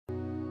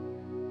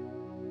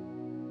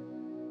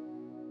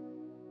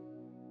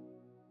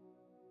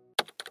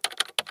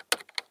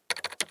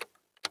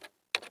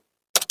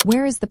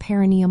Where is the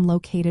perineum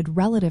located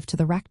relative to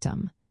the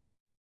rectum?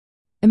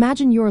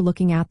 Imagine you're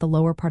looking at the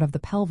lower part of the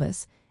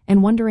pelvis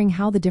and wondering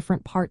how the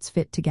different parts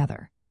fit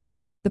together.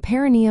 The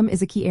perineum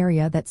is a key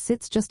area that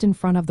sits just in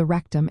front of the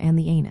rectum and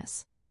the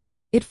anus.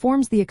 It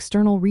forms the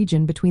external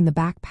region between the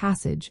back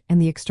passage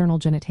and the external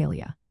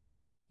genitalia.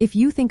 If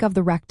you think of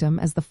the rectum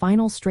as the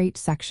final straight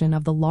section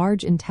of the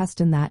large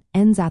intestine that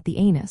ends at the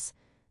anus,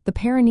 the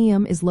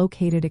perineum is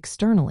located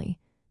externally,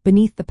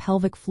 beneath the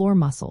pelvic floor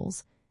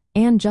muscles,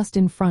 and just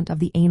in front of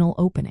the anal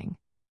opening.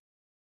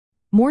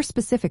 More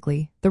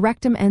specifically, the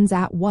rectum ends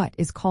at what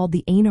is called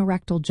the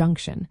anorectal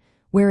junction,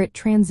 where it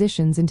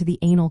transitions into the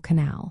anal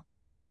canal.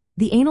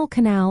 The anal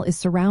canal is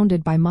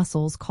surrounded by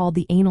muscles called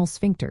the anal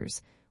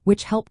sphincters,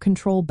 which help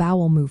control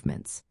bowel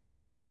movements.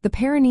 The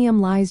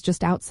perineum lies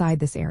just outside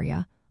this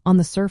area, on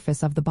the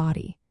surface of the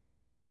body.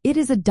 It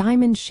is a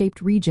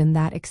diamond-shaped region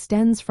that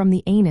extends from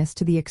the anus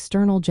to the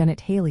external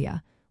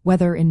genitalia,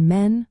 whether in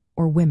men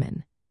or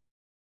women.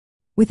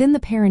 Within the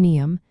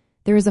perineum,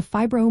 there is a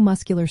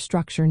fibromuscular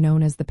structure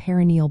known as the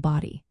perineal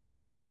body.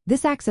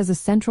 This acts as a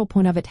central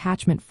point of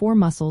attachment for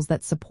muscles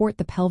that support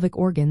the pelvic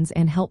organs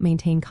and help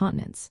maintain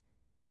continence.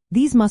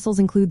 These muscles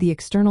include the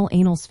external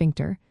anal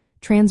sphincter,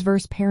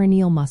 transverse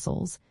perineal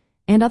muscles,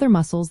 and other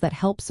muscles that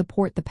help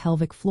support the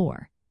pelvic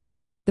floor.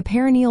 The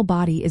perineal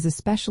body is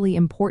especially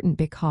important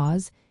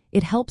because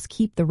it helps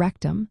keep the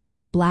rectum,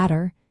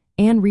 bladder,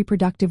 and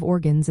reproductive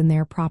organs in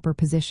their proper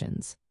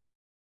positions.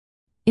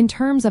 In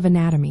terms of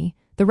anatomy,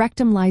 the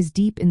rectum lies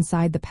deep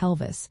inside the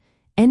pelvis,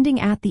 ending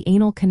at the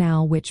anal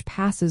canal which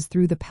passes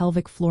through the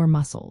pelvic floor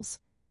muscles.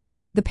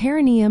 The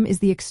perineum is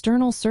the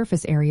external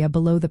surface area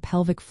below the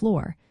pelvic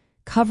floor,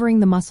 covering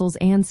the muscles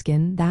and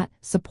skin that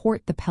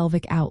support the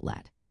pelvic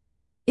outlet.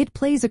 It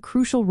plays a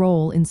crucial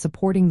role in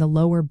supporting the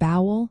lower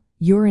bowel,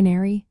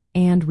 urinary,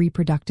 and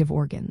reproductive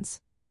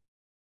organs.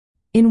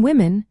 In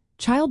women,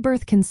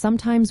 childbirth can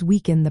sometimes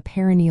weaken the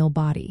perineal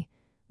body,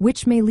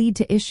 which may lead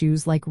to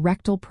issues like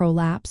rectal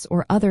prolapse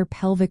or other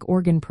pelvic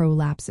organ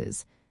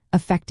prolapses,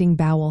 affecting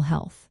bowel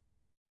health.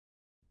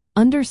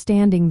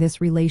 Understanding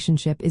this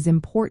relationship is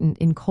important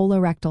in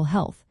colorectal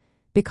health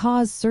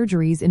because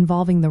surgeries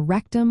involving the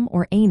rectum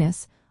or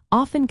anus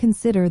often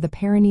consider the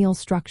perineal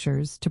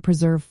structures to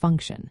preserve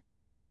function.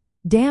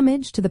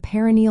 Damage to the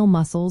perineal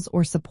muscles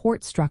or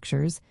support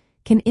structures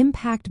can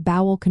impact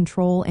bowel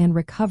control and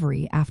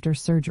recovery after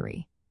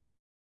surgery.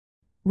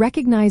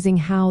 Recognizing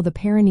how the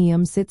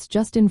perineum sits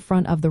just in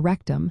front of the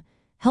rectum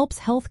helps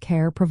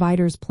healthcare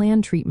providers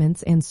plan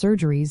treatments and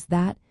surgeries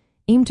that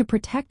aim to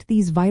protect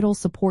these vital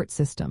support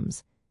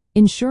systems,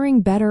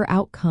 ensuring better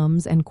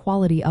outcomes and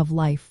quality of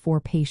life for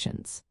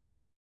patients.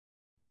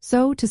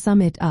 So, to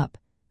sum it up,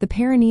 the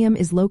perineum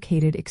is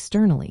located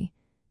externally,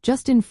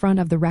 just in front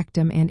of the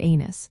rectum and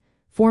anus,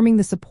 forming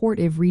the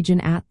supportive region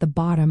at the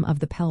bottom of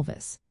the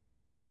pelvis.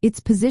 Its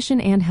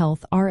position and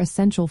health are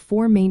essential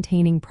for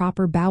maintaining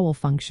proper bowel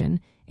function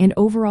and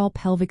overall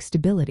pelvic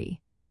stability.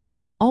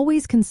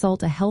 Always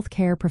consult a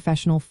healthcare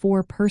professional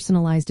for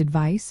personalized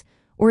advice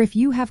or if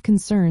you have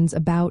concerns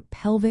about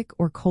pelvic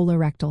or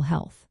colorectal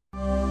health.